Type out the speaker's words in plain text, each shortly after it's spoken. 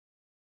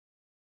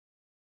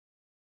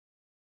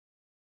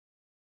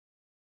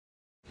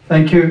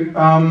Thank you.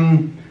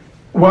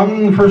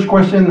 One first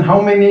question,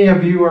 how many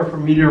of you are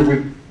familiar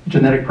with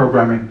genetic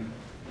programming?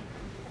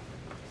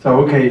 So,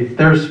 okay,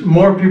 there's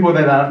more people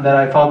that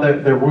I thought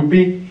that there would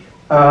be.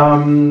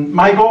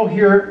 My goal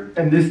here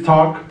in this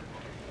talk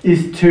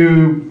is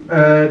to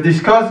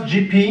discuss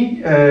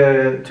GP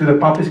to the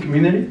PAPIs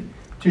community,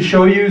 to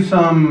show you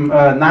some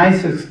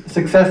nice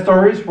success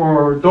stories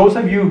for those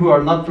of you who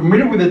are not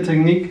familiar with the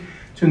technique,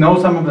 to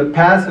know some of the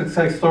past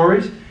success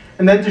stories,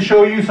 and then to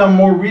show you some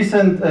more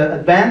recent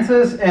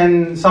advances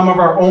and some of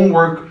our own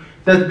work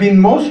that's been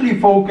mostly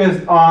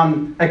focused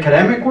on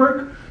academic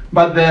work,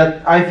 but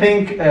that I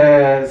think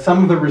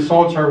some of the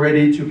results are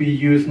ready to be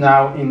used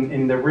now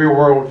in the real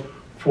world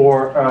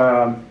for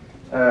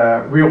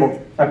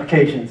real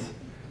applications.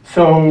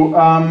 So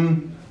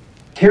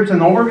here's an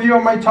overview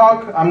of my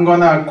talk. I'm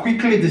gonna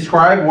quickly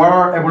describe what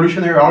are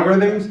evolutionary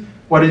algorithms,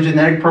 what is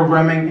genetic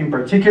programming in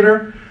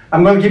particular.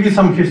 I'm gonna give you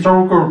some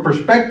historical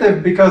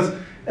perspective because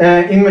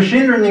in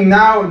machine learning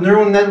now,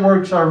 neural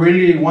networks are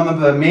really one of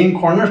the main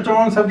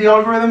cornerstones of the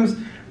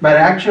algorithms, but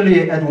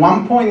actually at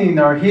one point in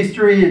our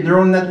history,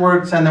 neural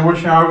networks and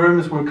evolutionary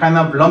algorithms were kind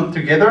of lumped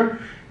together.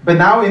 But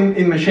now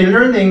in machine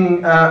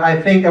learning, I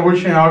think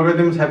evolutionary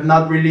algorithms have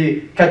not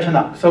really catching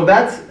up. So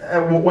that's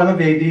one of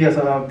the ideas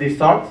of these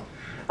talks.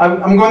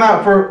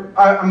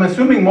 I'm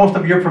assuming most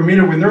of you are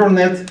familiar with neural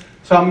nets,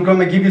 so I'm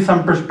gonna give you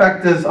some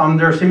perspectives on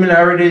their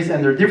similarities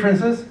and their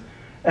differences,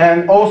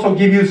 and also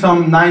give you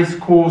some nice,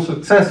 cool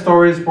success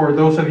stories for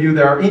those of you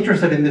that are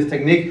interested in this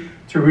technique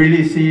to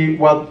really see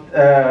what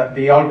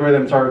the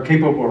algorithms are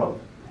capable of.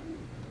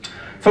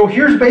 So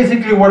here's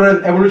basically what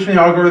an evolutionary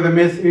algorithm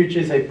is, which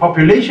is a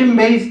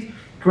population-based,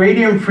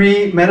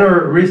 gradient-free meta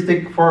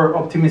heuristic for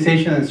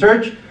optimization and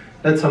search.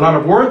 That's a lot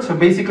of words. So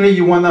basically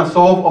you want to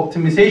solve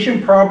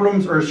optimization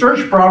problems or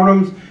search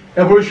problems.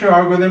 Evolutionary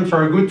algorithms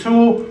are a good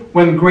tool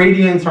when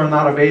gradients are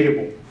not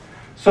available.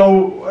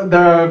 So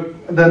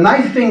the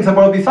nice things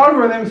about these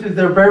algorithms is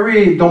they're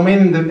very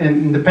domain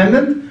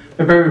independent.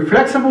 They're very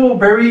flexible,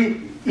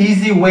 very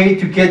easy way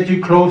to get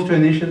you close to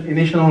an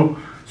initial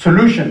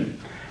solution.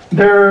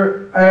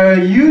 They're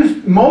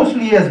used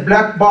mostly as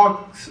black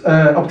box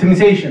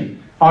optimization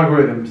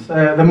algorithms.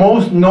 The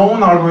most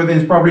known algorithm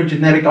is probably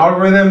genetic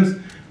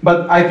algorithms,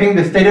 but I think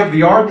the state of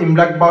the art in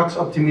black box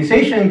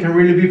optimization can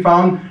really be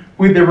found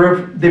with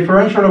the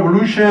differential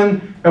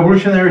evolution,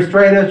 evolutionary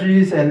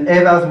strategies, and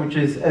EDAs, which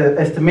is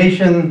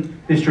estimation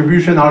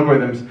distribution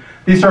algorithms.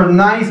 These are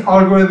nice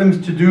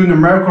algorithms to do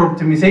numerical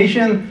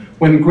optimization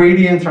when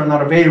gradients are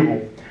not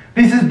available.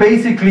 This is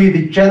basically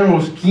the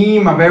general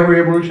scheme of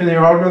every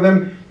evolutionary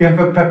algorithm. You have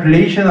a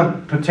population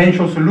of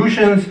potential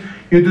solutions.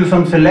 You do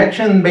some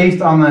selection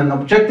based on an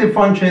objective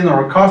function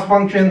or a cost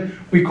function.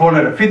 We call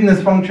it a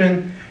fitness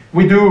function.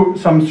 We do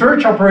some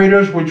search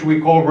operators, which we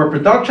call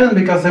reproduction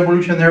because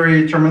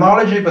evolutionary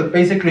terminology, but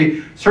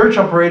basically search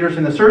operators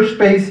in the search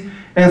space,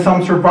 and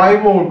some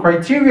survival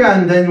criteria,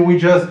 and then we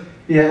just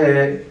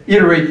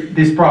iterate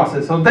this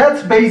process. So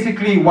that's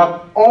basically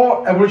what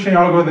all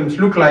evolutionary algorithms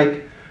look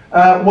like.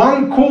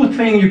 One cool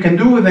thing you can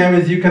do with them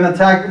is you can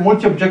attack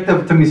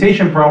multi-objective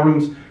optimization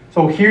problems.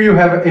 So here you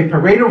have a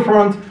Pareto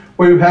front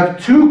where you have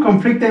two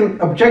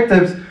conflicting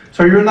objectives.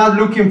 So you're not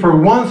looking for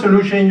one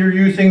solution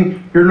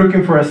you're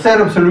looking for a set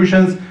of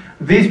solutions.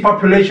 These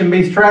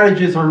population-based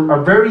strategies are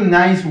a very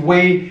nice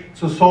way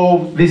to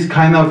solve this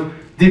kind of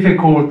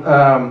difficult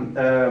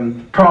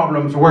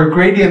problems where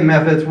gradient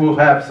methods will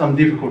have some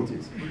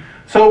difficulties.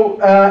 So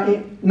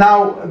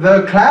now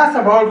the class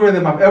of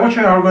algorithm, of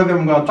evolutionary algorithm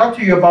I'm going to talk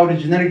to you about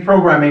is genetic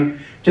programming.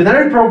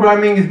 Genetic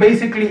programming is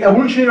basically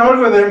evolutionary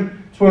algorithm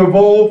to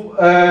evolve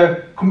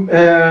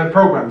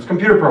programs,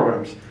 computer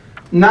programs.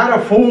 Not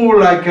a full,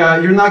 like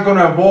you're not going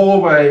to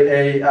evolve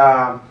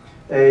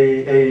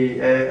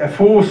a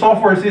full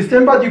software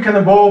system, but you can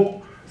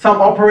evolve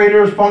some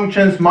operators,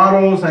 functions,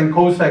 models, and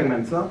code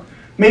segments.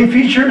 Main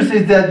features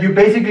is that you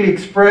basically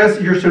express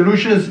your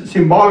solutions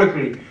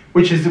symbolically,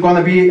 which is going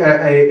to be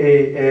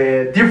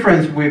a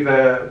difference with,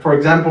 for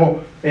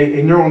example,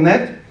 a neural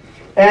net.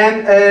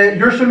 And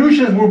your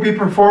solutions will be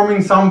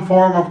performing some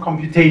form of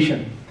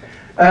computation.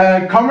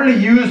 Commonly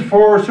used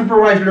for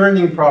supervised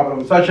learning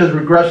problems, such as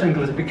regression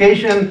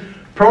classification,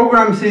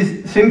 program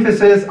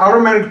synthesis,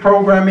 automatic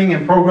programming,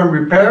 and program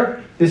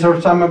repair. These are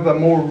some of the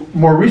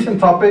more recent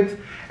topics.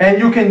 And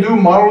you can do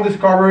model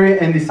discovery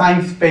and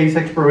design space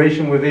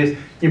exploration with this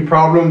in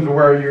problems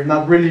where you're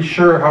not really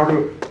sure how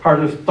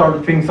to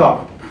start things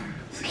off.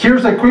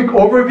 Here's a quick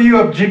overview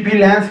of GP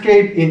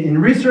landscape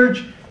in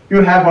research.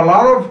 You have a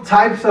lot of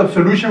types of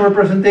solution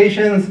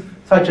representations,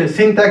 such as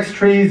syntax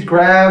trees,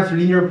 graphs,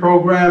 linear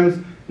programs,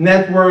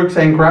 networks,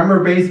 and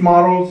grammar-based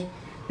models.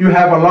 You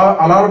have a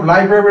lot of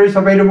libraries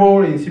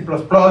available in C++,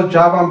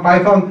 Java, and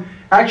Python.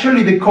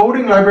 Actually, the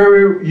coding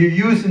library you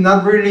use is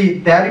not really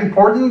that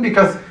important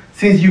because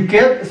since you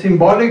get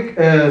symbolic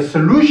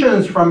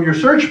solutions from your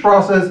search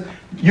process,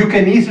 you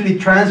can easily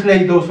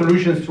translate those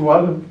solutions to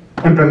other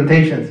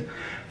implementations.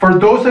 For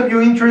those of you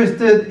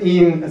interested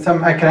in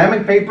some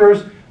academic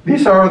papers,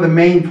 These are the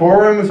main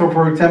forums, or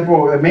for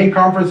example, the main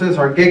conferences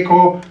are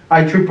Gecko,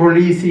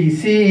 IEEE,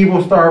 CEC,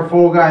 EvoStar,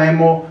 Folga,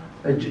 EMO,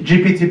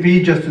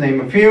 GPTP, just to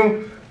name a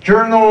few.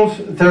 Journals,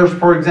 there's,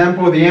 for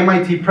example, the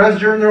MIT Press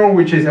Journal,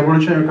 which is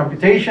Evolutionary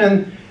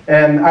Computation,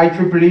 and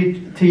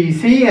IEEE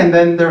TEC, and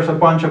then there's a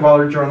bunch of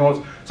other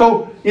journals.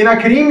 So in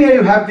academia,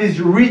 you have this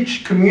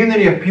rich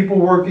community of people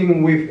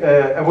working with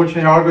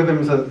evolutionary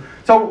algorithms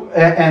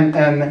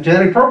and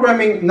genetic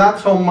programming, not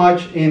so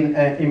much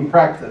in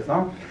practice.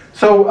 No?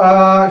 So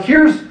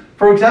here's,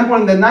 for example,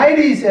 in the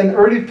 90s and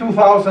early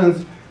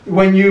 2000s,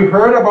 when you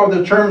heard about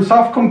the term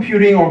soft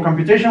computing or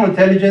computational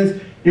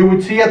intelligence, you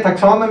would see a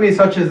taxonomy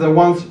such as the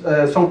ones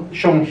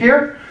shown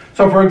here.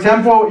 So for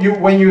example,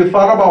 when you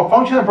thought about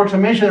function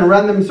approximation and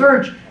random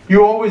search,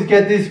 you always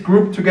get this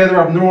group together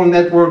of neural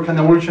networks and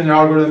evolutionary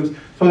algorithms.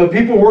 So the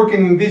people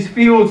working in these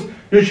fields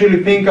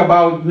usually think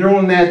about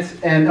neural nets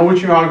and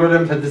evolutionary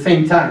algorithms at the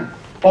same time.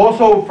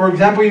 Also, for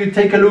example, you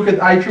take a look at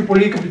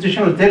IEEE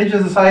Computational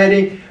Intelligence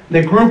Society,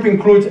 the group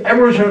includes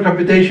evolutionary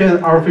computation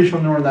and artificial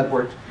neural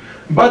networks.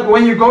 But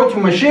when you go to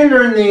machine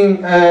learning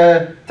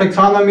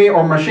taxonomy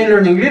or machine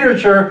learning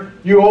literature,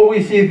 you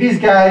always see these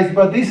guys,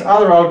 but these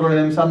other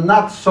algorithms are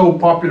not so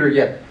popular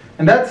yet.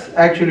 And that's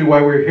actually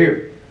why we're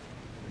here.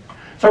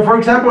 So for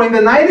example, in the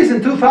 90s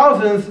and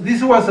 2000s,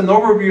 this was an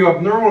overview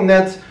of neural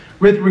nets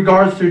with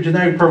regards to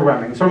genetic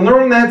programming. So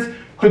neural nets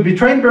could be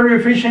trained very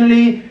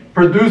efficiently,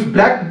 produce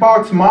black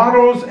box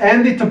models,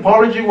 and the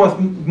topology was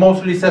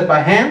mostly set by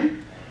hand.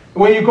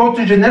 When you go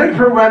to genetic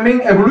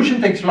programming,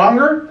 evolution takes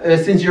longer.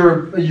 Since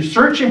you're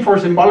searching for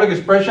symbolic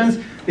expressions,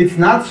 it's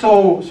not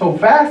so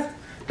fast.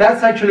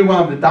 That's actually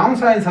one of the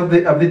downsides of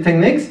the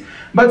techniques.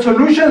 But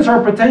solutions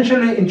are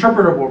potentially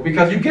interpretable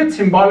because you get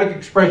symbolic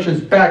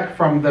expressions back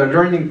from the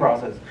learning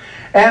process.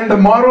 And the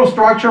model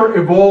structure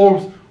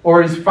evolves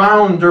or is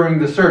found during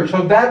the search.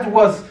 So that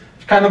was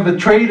kind of the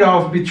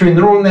trade-off between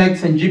neural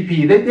nets and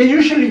GP. They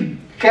usually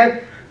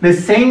get the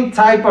same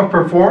type of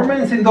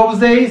performance in those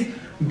days,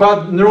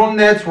 but neural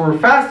nets were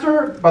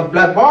faster, but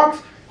black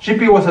box.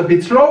 GP was a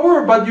bit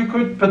slower, but you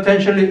could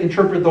potentially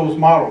interpret those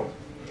models.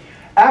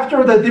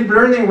 After the deep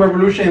learning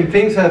revolution,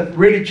 things have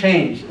really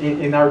changed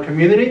in our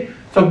community.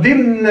 So deep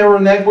neural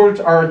networks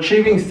are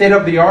achieving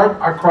state-of-the-art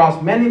across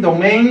many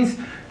domains,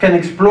 can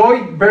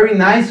exploit very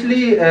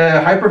nicely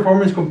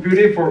high-performance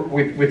computing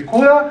with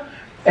CUDA,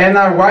 and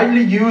are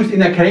widely used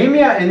in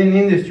academia and in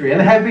industry,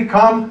 and have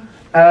become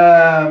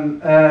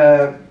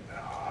a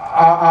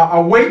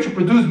way to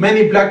produce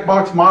many black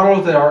box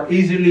models that are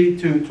easily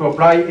to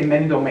apply in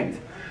many domains.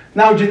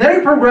 Now,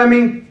 genetic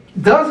programming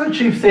does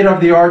achieve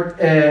state-of-the-art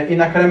in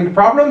academic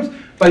problems,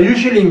 but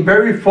usually in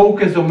very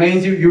focused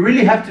domains. You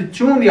really have to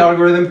tune the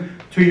algorithm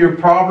to your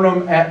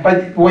problem,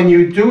 but when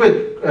you do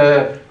it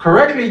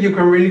correctly, you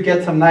can really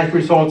get some nice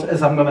results,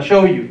 as I'm going to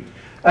show you.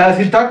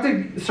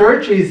 Syntactic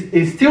search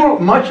is still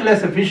much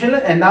less efficient,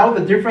 and now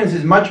the difference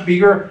is much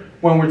bigger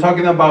when we're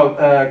talking about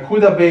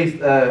CUDA-based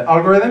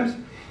algorithms.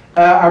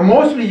 Are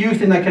mostly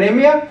used in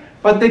academia,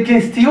 but they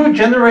can still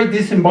generate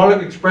these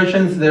symbolic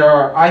expressions that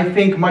are, I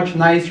think, much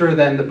nicer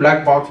than the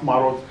black box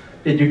models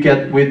that you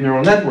get with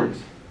neural networks.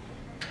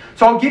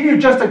 So I'll give you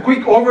just a quick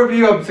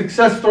overview of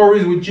success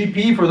stories with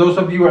GP for those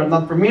of you who are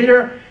not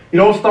familiar. It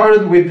all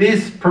started with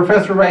this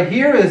professor right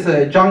here, is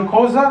John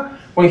Cosa,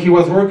 when he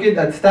was working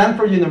at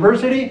Stanford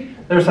University.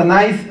 There's a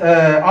nice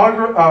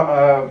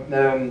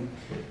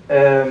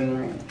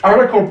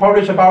article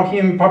published about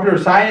him in Popular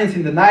Science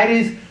in the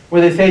 90s,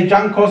 where they say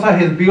John Cosa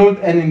has built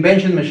an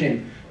invention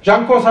machine.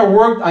 John Cosa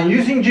worked on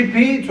using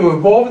GP to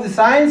evolve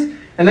designs,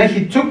 and then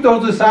he took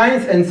those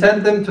designs and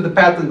sent them to the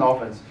patent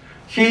office.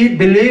 He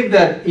believed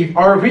that if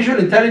artificial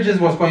intelligence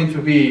was going to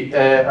be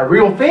a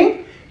real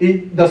thing,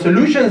 the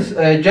solutions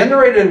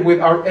generated with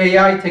our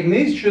AI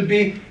techniques should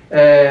be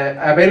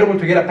available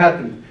to get a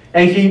patent.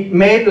 And he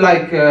made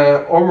like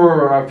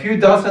over a few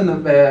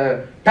dozen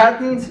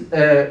patents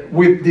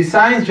with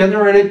designs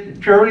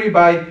generated purely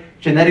by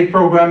genetic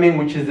programming,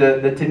 which is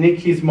the technique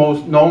he's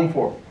most known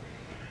for.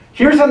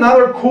 Here's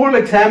another cool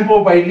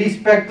example by Lee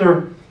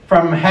Spector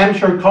from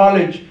Hampshire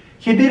College.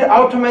 He did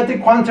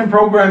automatic quantum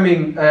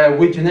programming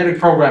with genetic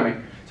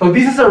programming. So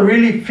this is a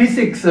really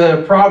physics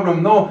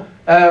problem. No,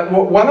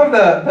 one of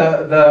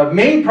the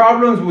main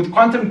problems with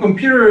quantum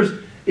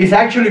computers is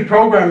actually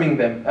programming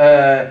them.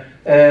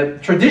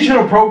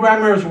 Traditional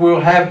programmers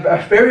will have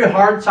a very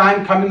hard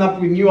time coming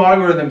up with new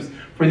algorithms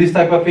for these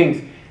type of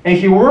things. And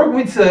he worked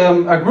with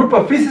a group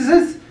of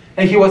physicists,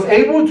 and he was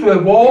able to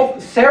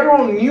evolve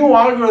several new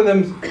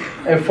algorithms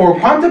for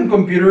quantum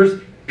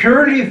computers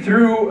purely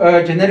through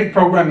genetic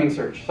programming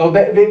search. So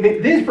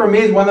this for me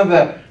is one of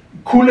the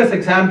coolest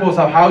examples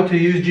of how to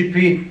use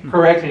GP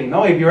correctly.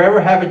 No, if you ever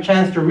have a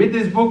chance to read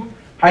this book,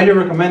 highly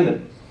recommend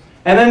it.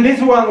 And then this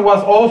one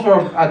was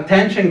also a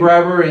attention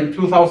grabber in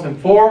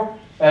 2004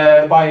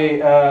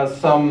 by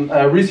some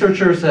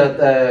researchers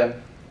at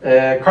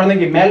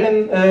Carnegie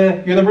Mellon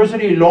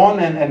University, Lon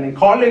and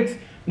colleagues.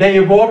 They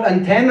evolved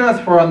antennas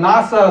for a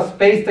NASA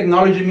space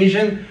technology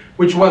mission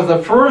which was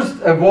the first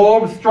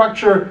evolved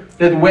structure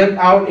that went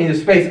out into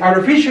space,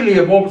 artificially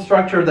evolved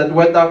structure that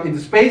went out into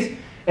space.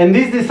 And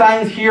these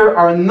designs here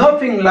are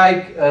nothing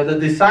like the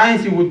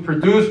designs you would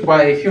produce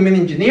by a human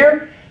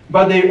engineer,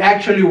 but they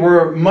actually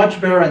were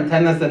much better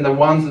antennas than the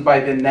ones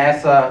by the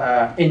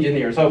NASA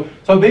engineer. So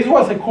this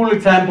was a cool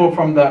example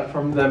from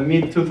the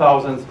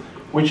mid-2000s,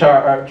 which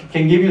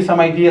can give you some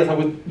ideas of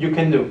what you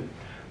can do.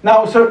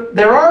 Now, so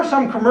there are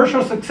some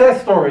commercial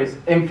success stories.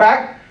 In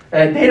fact,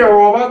 Data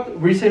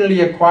Robot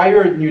recently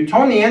acquired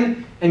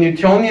Newtonian, and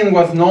Newtonian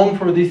was known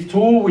for this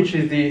tool, which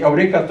is the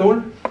Eureka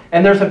tool.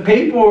 And there's a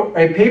paper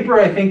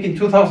I think in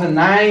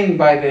 2009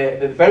 by the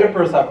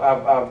developers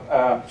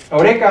of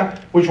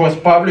Eureka, which was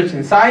published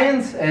in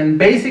Science, and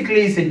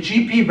basically it's a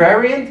GP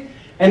variant.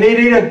 And they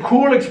did a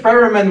cool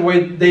experiment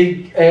where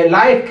they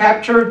live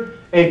captured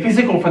a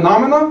physical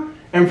phenomena,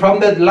 and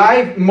from that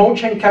live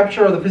motion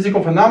capture of the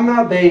physical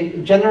phenomena, they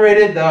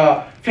generated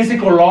the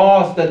physical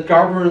laws that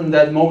govern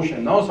that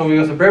motion. No? So it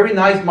was a very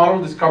nice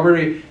model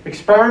discovery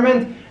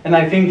experiment, and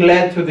I think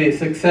led to the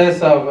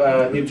success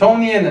of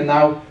Newtonian and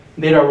now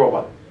Data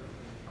Robot.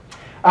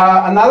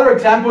 Another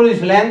example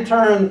is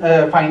Lantern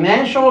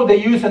Financial. They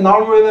use an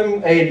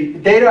algorithm, a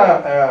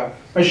data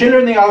machine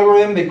learning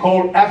algorithm they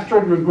call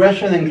abstract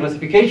regression and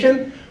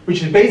classification,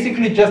 which is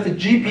basically just a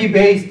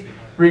GP-based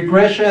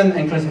regression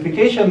and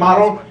classification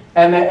model,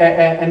 and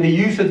they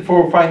use it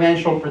for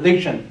financial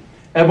prediction.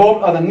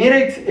 Evolved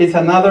Analytics is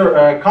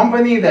another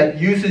company that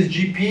uses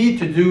GP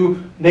to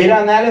do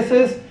data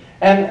analysis,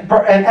 and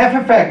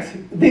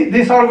FFX,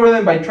 this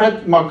algorithm by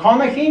Trent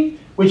McConaughey,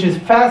 which is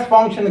fast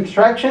function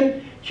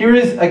extraction. Here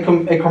is a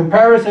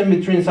comparison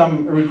between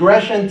some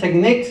regression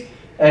techniques,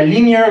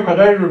 linear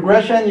quadratic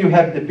regression. You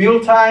have the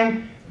build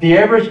time, the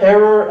average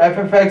error.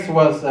 FFX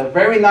was a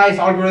very nice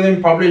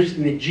algorithm published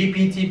in the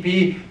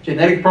GPTP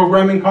Genetic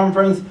Programming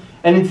Conference,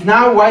 and it's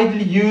now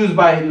widely used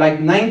by like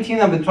 19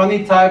 of the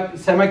 20 type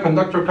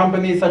semiconductor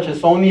companies such as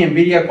Sony,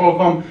 Nvidia,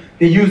 Qualcomm.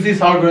 They use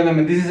this algorithm,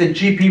 and this is a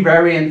GP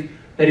variant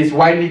that is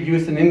widely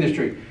used in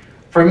industry.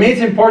 For me,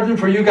 it's important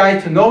for you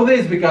guys to know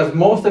this because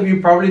most of you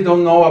probably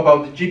don't know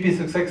about the GP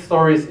success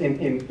stories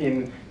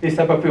in this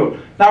type of field.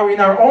 Now, in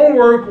our own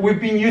work,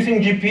 we've been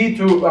using GP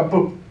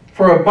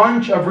for a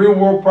bunch of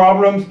real-world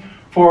problems.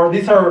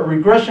 These are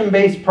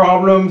regression-based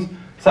problems,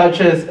 such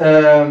as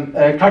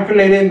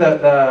calculating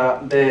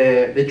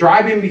the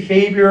driving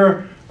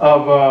behavior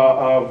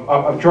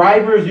of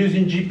drivers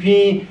using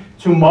GP,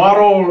 to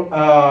model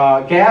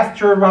gas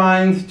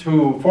turbines,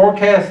 to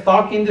forecast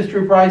stock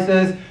industry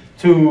prices,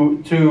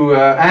 to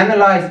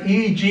analyze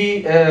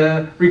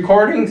EEG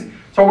recordings.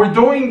 So we're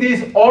doing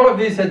all of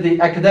this at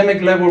the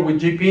academic level with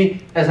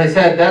GP. As I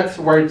said, that's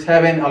where it's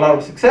having a lot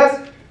of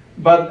success.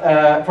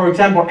 But for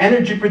example,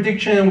 energy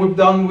prediction we've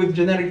done with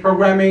genetic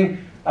programming.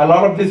 A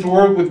lot of this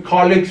work with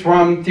colleagues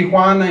from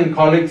Tijuana and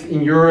colleagues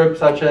in Europe,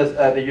 such as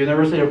the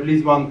University of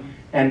Lisbon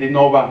and the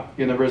Nova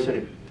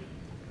University.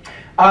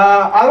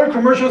 Other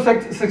commercial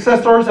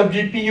success stories of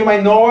GP you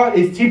might know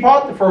is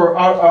TPOT for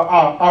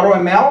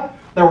AutoML.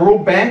 The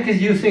World Bank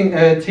is using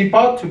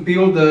TPOT to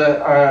build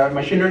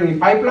machine learning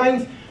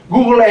pipelines.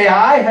 Google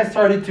AI has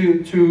started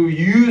to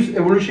use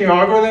evolutionary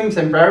algorithms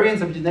and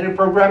variants of genetic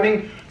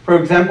programming, for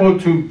example,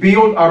 to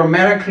build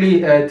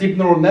automatically deep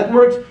neural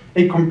networks.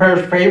 It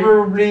compares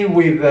favorably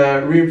with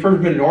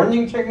reinforcement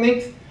learning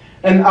techniques.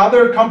 And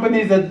other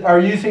companies that are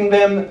using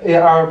them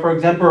are, for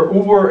example,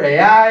 Uber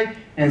AI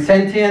and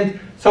Sentient.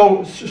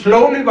 So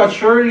slowly but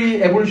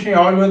surely, evolutionary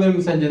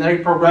algorithms and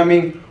genetic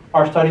programming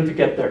are starting to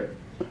get there.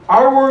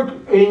 Our work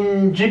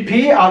in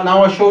GP,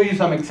 now I'll show you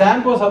some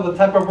examples of the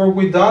type of work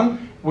we've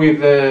done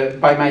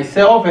by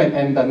myself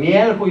and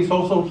Daniel, who is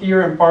also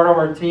here and part of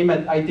our team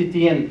at ITT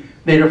and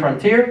Data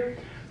Frontier.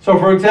 So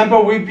for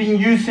example, we've been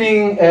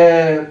using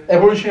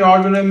evolutionary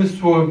algorithms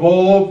to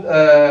evolve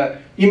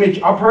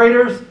image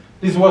operators.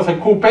 This was a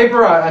cool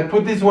paper. I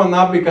put this one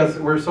up because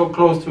we're so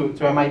close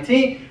to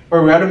MIT,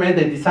 where we automated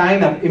the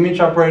design of image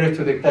operators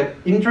to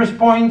detect interest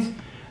points,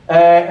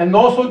 and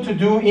also to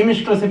do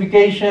image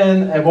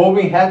classification,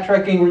 evolving head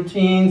tracking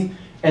routines,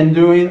 and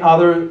doing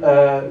other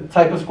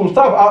type of cool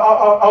stuff.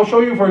 I'll show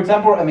you, for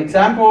example, an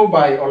example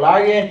by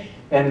Olage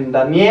and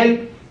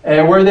Daniel,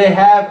 where they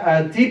have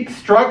a deep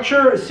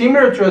structure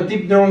similar to a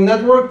deep neural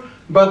network,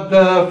 but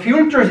the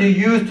filters you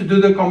use to do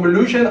the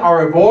convolution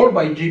are evolved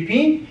by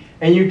GP,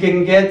 and you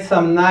can get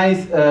some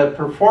nice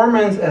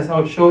performance, as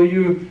I'll show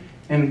you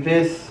in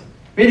this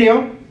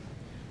video.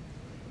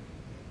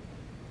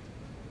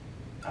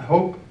 I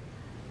hope.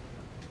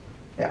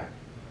 Yeah.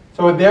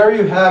 So there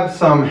you have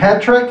some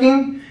head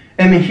tracking,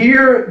 and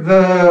here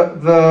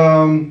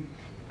the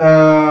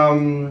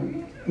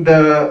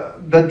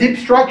deep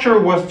structure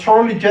was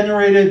totally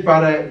generated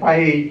by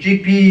a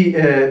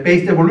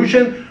GP-based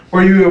evolution,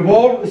 where you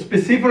evolve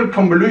specific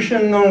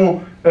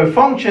convolutional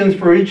functions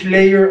for each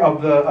layer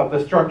of the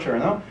structure,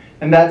 no?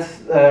 And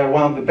that's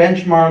one of the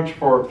benchmarks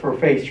for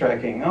face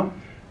tracking, no?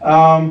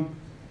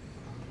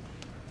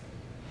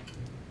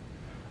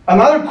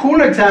 Another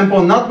cool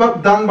example,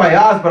 not done by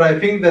us, but I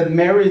think that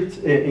merits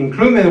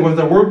inclusion, was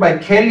the work by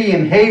Kelly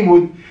and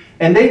Haywood.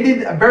 And they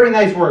did a very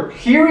nice work.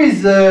 Here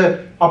is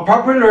a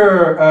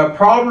popular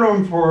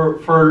problem for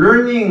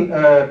learning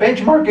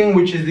benchmarking,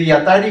 which is the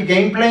Atari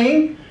game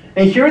playing.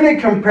 And here they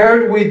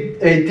compared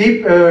with a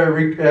deep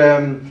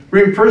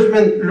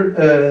reinforcement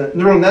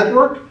neural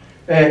network,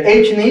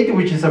 HNET,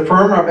 which is a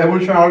firm of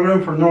evolutionary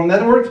algorithm for neural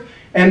networks,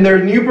 and their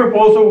new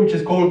proposal, which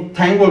is called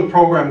tangled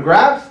program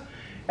graphs.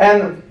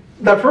 And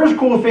the first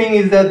cool thing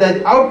is that they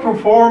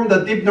outperform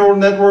the deep neural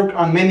network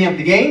on many of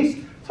the games,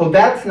 so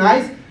that's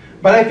nice.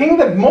 But I think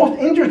the most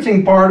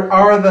interesting part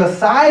are the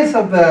size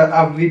of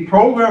the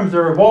programs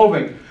they're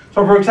evolving.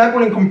 So for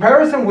example, in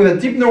comparison with a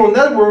deep neural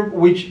network,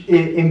 which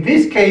in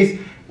this case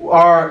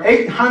are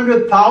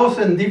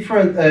 800,000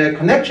 different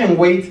connection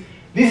weights,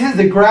 this is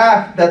the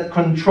graph that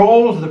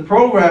controls the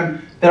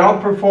program that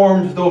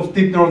outperforms those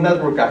deep neural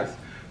network guys.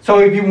 So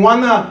if you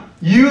want to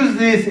use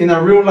this in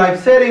a real life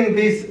setting,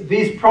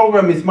 this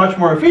program is much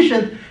more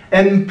efficient,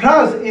 and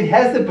plus it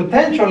has the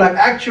potential of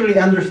actually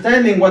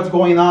understanding what's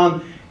going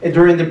on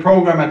during the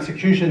program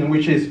execution,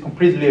 which is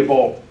completely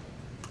evolved.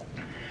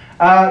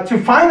 To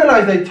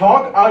finalize the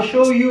talk, I'll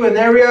show you an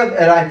area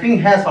that I think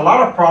has a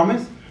lot of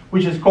promise,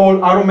 which is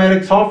called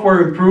automatic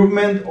software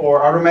improvement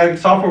or automatic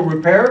software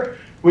repair,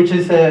 which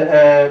is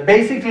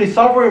basically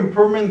software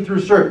improvement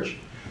through search.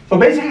 So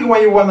basically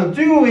what you want to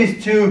do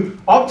is to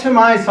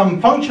optimize some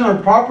functional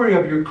property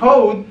of your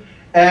code,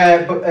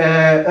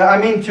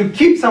 to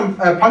keep some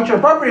functional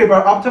property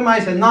but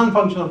optimize a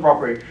non-functional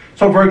property.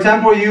 So for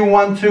example, you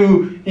want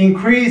to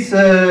increase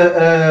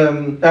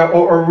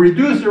or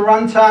reduce the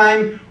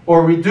runtime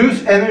or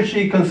reduce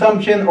energy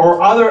consumption or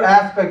other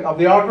aspect of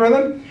the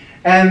algorithm.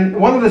 And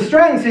one of the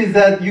strengths is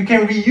that you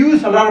can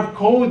reuse a lot of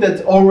code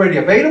that's already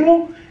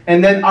available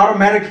and then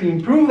automatically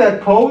improve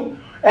that code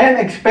and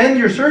expand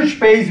your search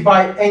space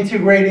by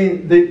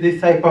integrating this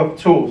type of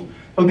tools.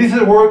 So this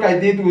is work I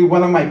did with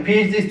one of my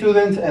PhD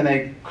students and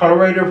a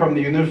collaborator from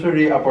the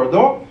University of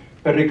Bordeaux,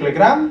 Peric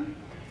Legrand.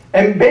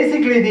 And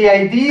basically the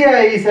idea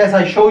is, as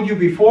I showed you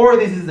before,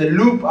 this is a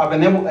loop of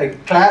a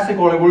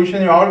classical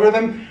evolutionary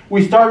algorithm.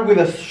 We start with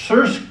a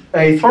source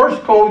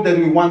code that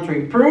we want to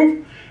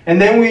improve, and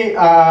then we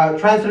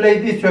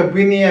translate this to a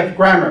BNF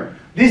grammar.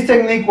 This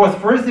technique was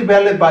first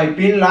developed by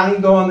Bill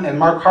Langdon and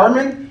Mark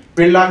Harmon.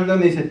 Bill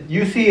Langdon is at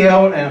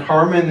UCL and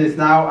Harmon is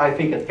now, I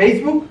think, at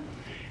Facebook.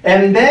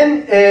 And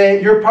then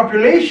your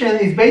population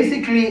is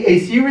basically a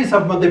series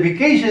of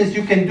modifications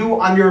you can do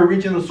on your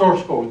original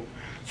source code.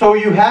 So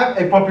you have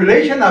a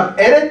population of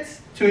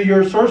edits to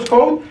your source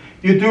code,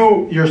 you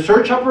do your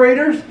search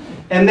operators,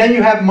 and then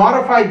you have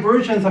modified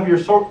versions of your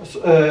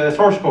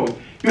source code.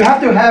 You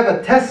have to have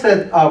a test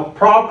set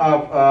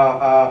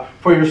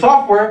for your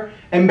software,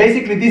 and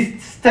basically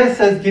these test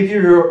sets give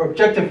you your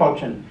objective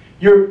function.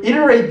 You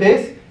iterate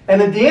this,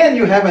 and at the end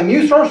you have a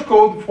new source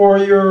code for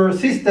your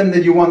system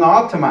that you want to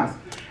optimize.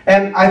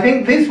 And I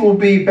think this will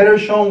be better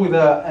shown with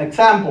an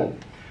example.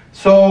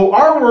 So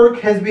our work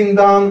has been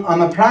done on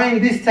applying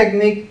this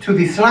technique to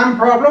the SLAM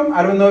problem.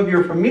 I don't know if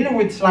you're familiar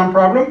with SLAM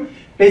problem.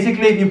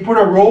 Basically, if you put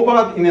a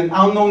robot in an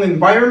unknown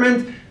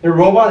environment, the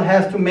robot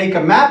has to make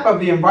a map of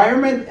the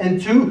environment and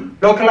to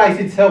localize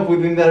itself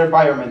within that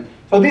environment.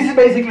 So this is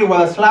basically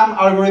what a SLAM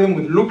algorithm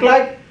would look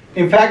like.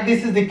 In fact,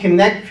 this is the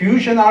Kinect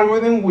Fusion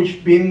algorithm, which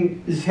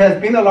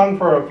has been along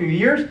for a few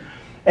years.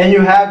 And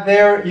you have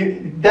there,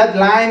 that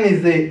line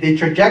is the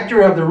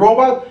trajectory of the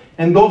robot,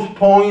 and those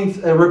points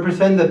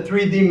represent the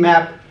 3D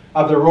map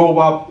of the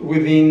robot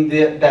within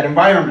that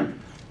environment.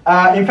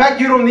 In fact,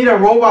 you don't need a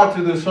robot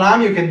to do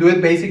SLAM. You can do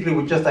it basically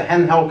with just a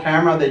handheld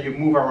camera that you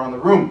move around the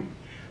room.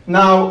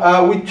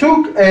 Now, we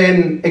took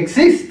an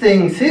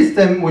existing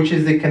system, which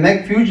is the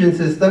Kinect Fusion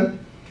system,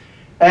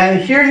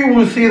 and here you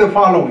will see the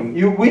following.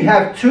 We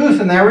have two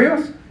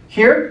scenarios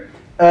here.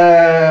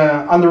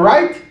 On the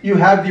right, you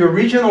have the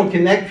original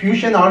Kinect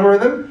Fusion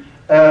algorithm,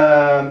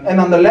 and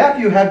on the left,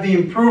 you have the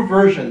improved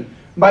version.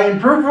 By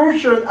improved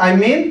version, I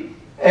mean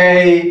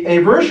a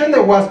version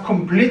that was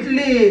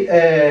completely,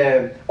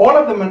 all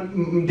of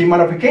the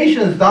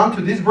modifications done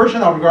to this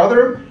version of the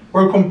algorithm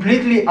were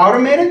completely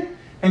automated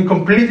and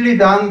completely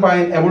done by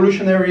an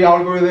evolutionary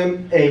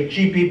algorithm, a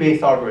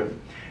GP-based algorithm.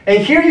 And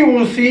here you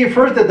will see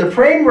first that the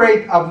frame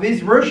rate of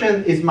this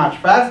version is much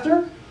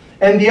faster.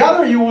 And the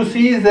other you will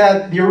see is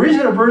that the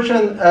original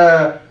version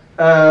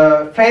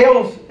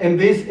fails in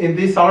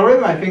this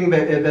algorithm. I think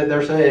that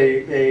there's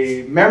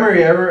a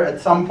memory error at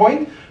some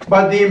point,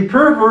 but the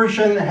improved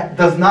version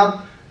does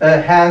not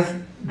has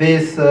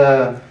this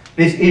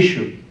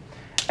issue.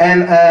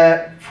 And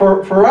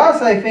for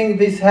us, I think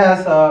this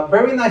has a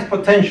very nice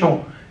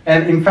potential.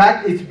 And in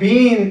fact, it's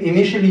being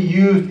initially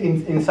used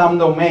in some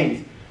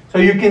domains. So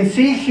you can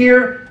see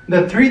here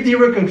the 3D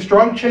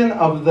reconstruction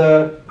of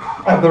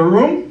the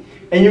room.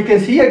 And you can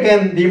see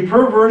again the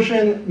improved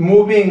version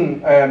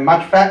moving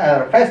much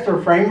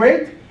faster frame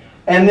rate.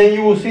 And then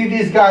you will see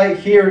this guy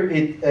here,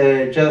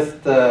 it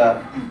just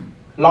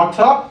locks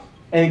up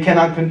and it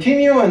cannot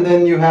continue, and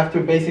then you have to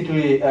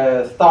basically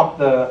stop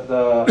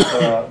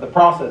the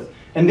process.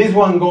 And this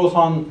one goes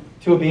on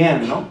till the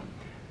end, no?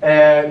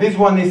 This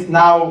one is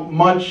now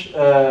much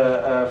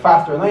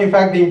faster. Now, in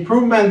fact, the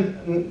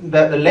improvement,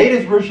 the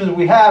latest versions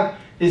we have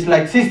is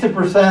like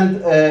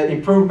 60%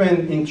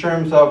 improvement in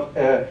terms of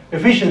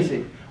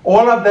efficiency.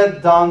 All of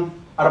that done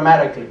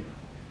automatically.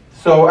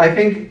 So I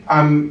think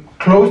I'm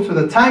close to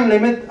the time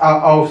limit.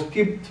 I'll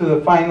skip to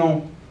the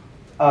final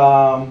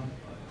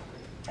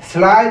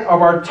slide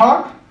of our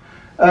talk.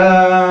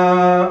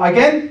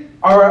 Again,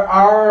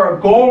 our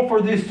goal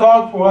for this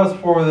talk was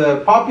for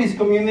the PAPIs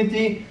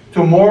community to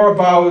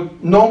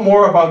know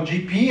more about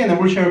GP and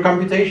evolutionary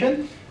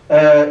computation.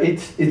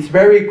 It's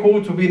very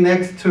cool to be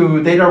next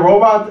to Data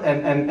Robot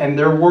and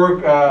their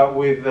work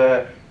with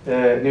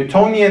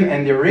Newtonian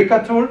and the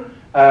Eureka tool.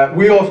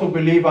 We also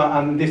believe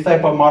on this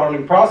type of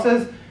modeling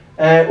process.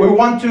 We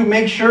want to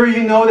make sure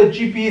you know that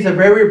GP is a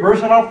very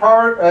versatile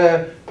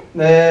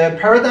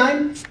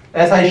paradigm.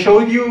 As I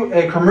showed you,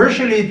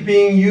 commercially it's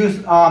being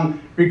used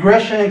on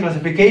regression,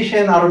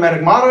 classification,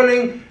 automatic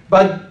modeling,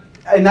 but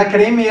in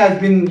academia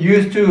it's been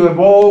used to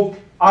evolve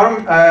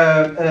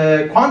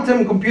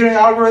quantum computing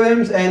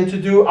algorithms and to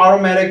do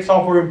automatic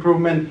software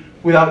improvement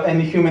without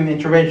any human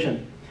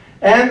intervention.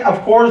 And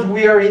of course,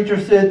 we are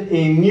interested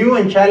in new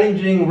and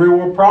challenging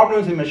real-world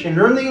problems in machine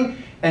learning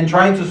and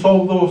trying to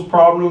solve those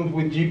problems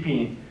with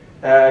GP.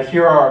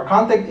 Here are our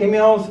contact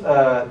emails.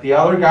 The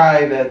other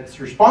guy that's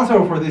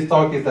responsible for this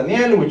talk is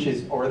Daniel, which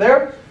is over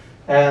there.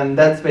 And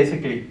that's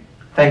basically,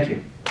 thank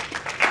you.